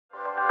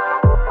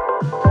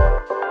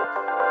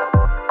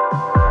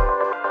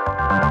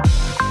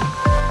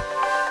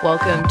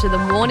Welcome to the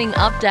Morning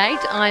Update.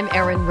 I'm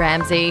Erin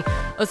Ramsey.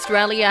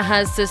 Australia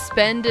has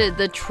suspended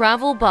the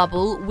travel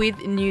bubble with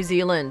New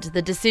Zealand.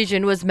 The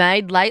decision was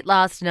made late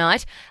last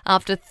night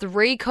after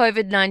 3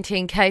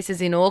 COVID-19 cases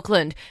in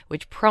Auckland,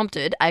 which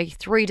prompted a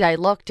 3-day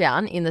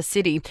lockdown in the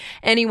city.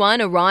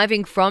 Anyone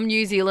arriving from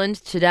New Zealand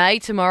today,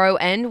 tomorrow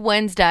and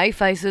Wednesday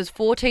faces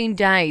 14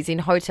 days in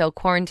hotel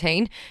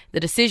quarantine. The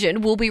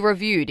decision will be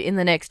reviewed in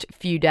the next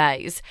few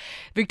days.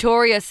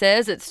 Victoria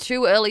says it's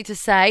too early to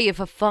say if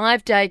a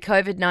 5-day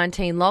COVID-19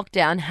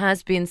 lockdown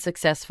has been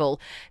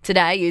successful.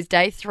 Today is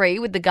day 3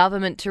 with the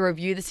government to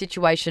review the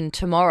situation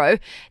tomorrow.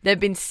 There have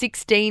been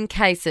 16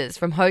 cases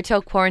from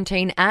hotel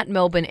quarantine at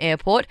Melbourne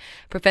Airport.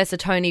 Professor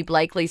Tony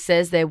Blakely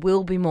says there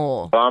will be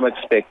more. I'm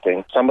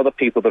expecting some of the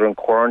people that are in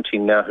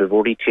quarantine now who've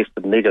already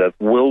tested negative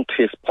will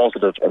test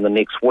positive in the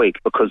next week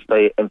because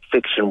the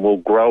infection will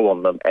grow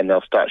on them and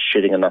they'll start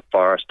shedding enough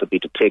virus to be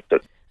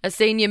detected. A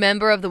senior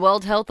member of the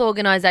World Health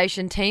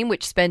Organization team,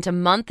 which spent a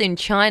month in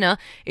China,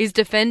 is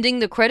defending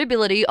the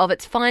credibility of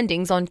its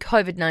findings on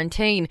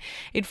COVID-19.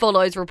 It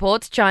follows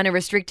reports China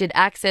restricted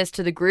access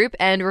to the group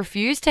and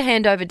refused to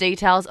hand over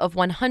details of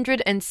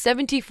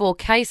 174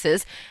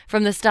 cases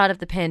from the start of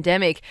the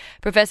pandemic.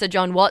 Professor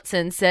John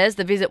Watson says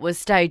the visit was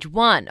stage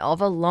 1 of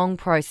a long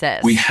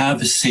process. We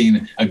have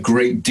seen a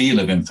great deal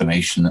of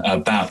information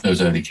about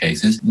those early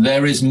cases.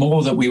 There is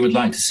more that we would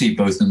like to see,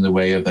 both in the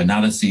way of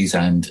analyses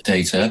and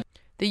data.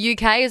 The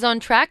UK is on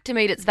track to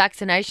meet its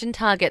vaccination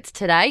targets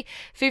today.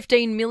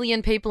 15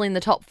 million people in the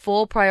top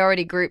 4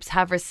 priority groups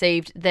have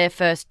received their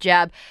first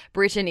jab.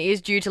 Britain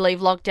is due to leave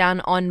lockdown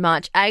on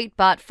March 8,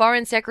 but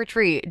Foreign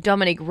Secretary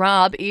Dominic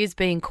Raab is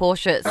being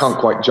cautious. I can't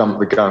quite jump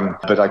the gun,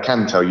 but I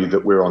can tell you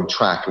that we're on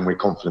track and we're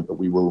confident that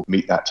we will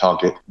meet that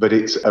target. But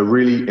it's a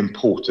really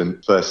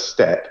important first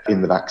step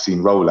in the vaccine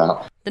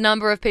rollout. The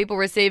number of people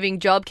receiving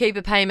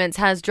JobKeeper payments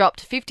has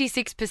dropped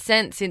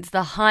 56% since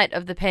the height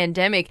of the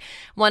pandemic.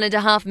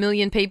 1.5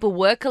 million people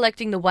were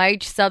collecting the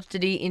wage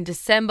subsidy in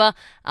December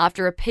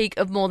after a peak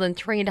of more than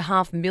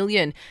 3.5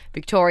 million.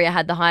 Victoria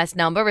had the highest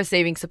number,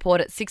 receiving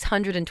support at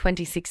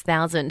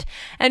 626,000.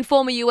 And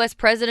former US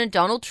President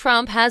Donald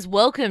Trump has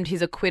welcomed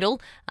his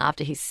acquittal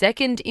after his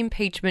second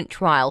impeachment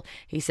trial.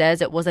 He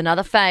says it was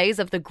another phase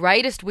of the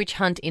greatest witch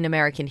hunt in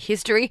American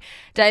history.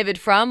 David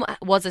Frum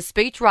was a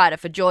speechwriter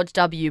for George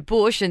W.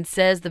 Bush and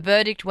says the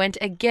verdict went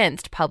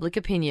against public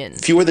opinion.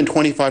 Fewer than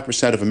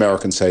 25% of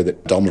Americans say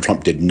that Donald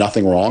Trump did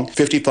nothing wrong.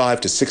 55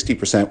 to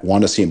 60%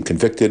 want to see him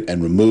convicted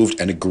and removed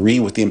and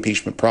agree with the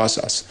impeachment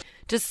process.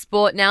 To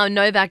sport now,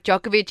 Novak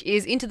Djokovic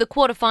is into the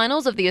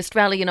quarterfinals of the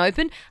Australian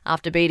Open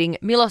after beating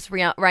Milos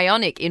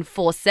Raonic in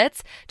 4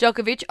 sets.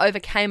 Djokovic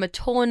overcame a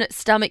torn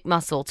stomach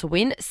muscle to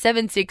win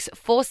 7-6,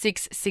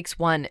 4-6,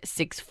 6-1,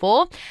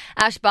 6-4.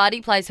 Ash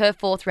Barty plays her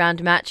 4th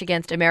round match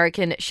against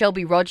American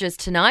Shelby Rogers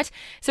tonight.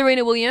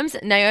 Serena Williams,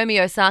 Naomi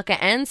Osaka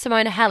and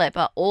Simona Halep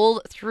are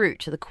all through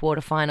to the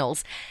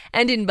quarterfinals.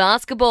 And in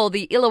basketball,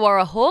 the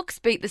Illawarra Hawks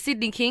beat the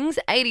Sydney Kings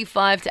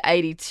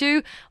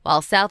 85-82,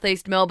 while South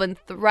East Melbourne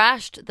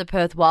thrashed the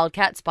Perth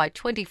Wildcats by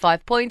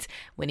 25 points,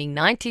 winning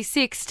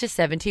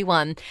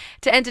 96-71.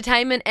 To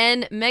entertainment,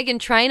 and Meghan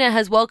Trainor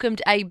has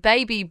welcomed a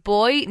baby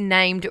boy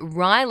named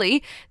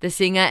Riley. The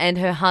singer and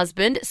her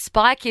husband,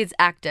 Spy Kids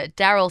actor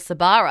Daryl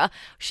Sabara,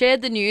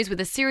 shared the news with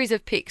a series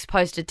of pics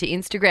posted to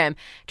Instagram.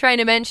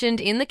 Trainor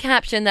mentioned in the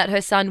caption that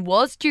her son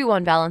was due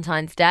on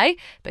Valentine's Day,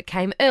 but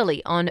came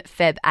early on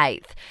Feb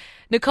 8th.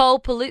 Nicole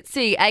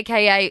Polizzi,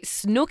 aka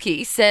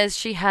Snooki, says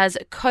she has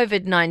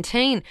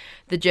COVID-19.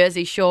 The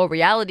Jersey Shore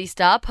reality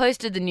star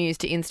posted the news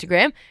to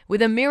Instagram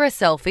with a mirror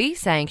selfie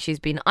saying she's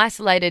been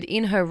isolated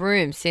in her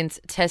room since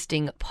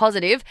testing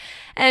positive.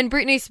 And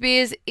Britney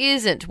Spears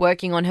isn't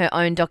working on her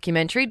own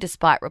documentary,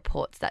 despite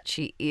reports that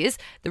she is.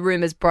 The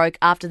rumours broke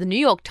after the New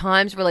York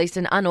Times released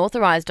an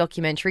unauthorised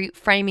documentary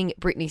framing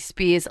Britney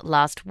Spears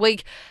last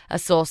week. A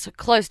source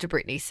close to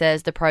Britney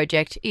says the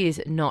project is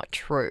not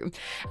true.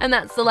 And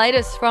that's the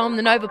latest from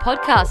the Nova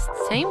Podcasts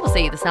team. We'll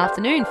see you this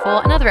afternoon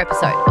for another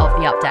episode of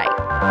The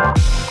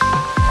Update.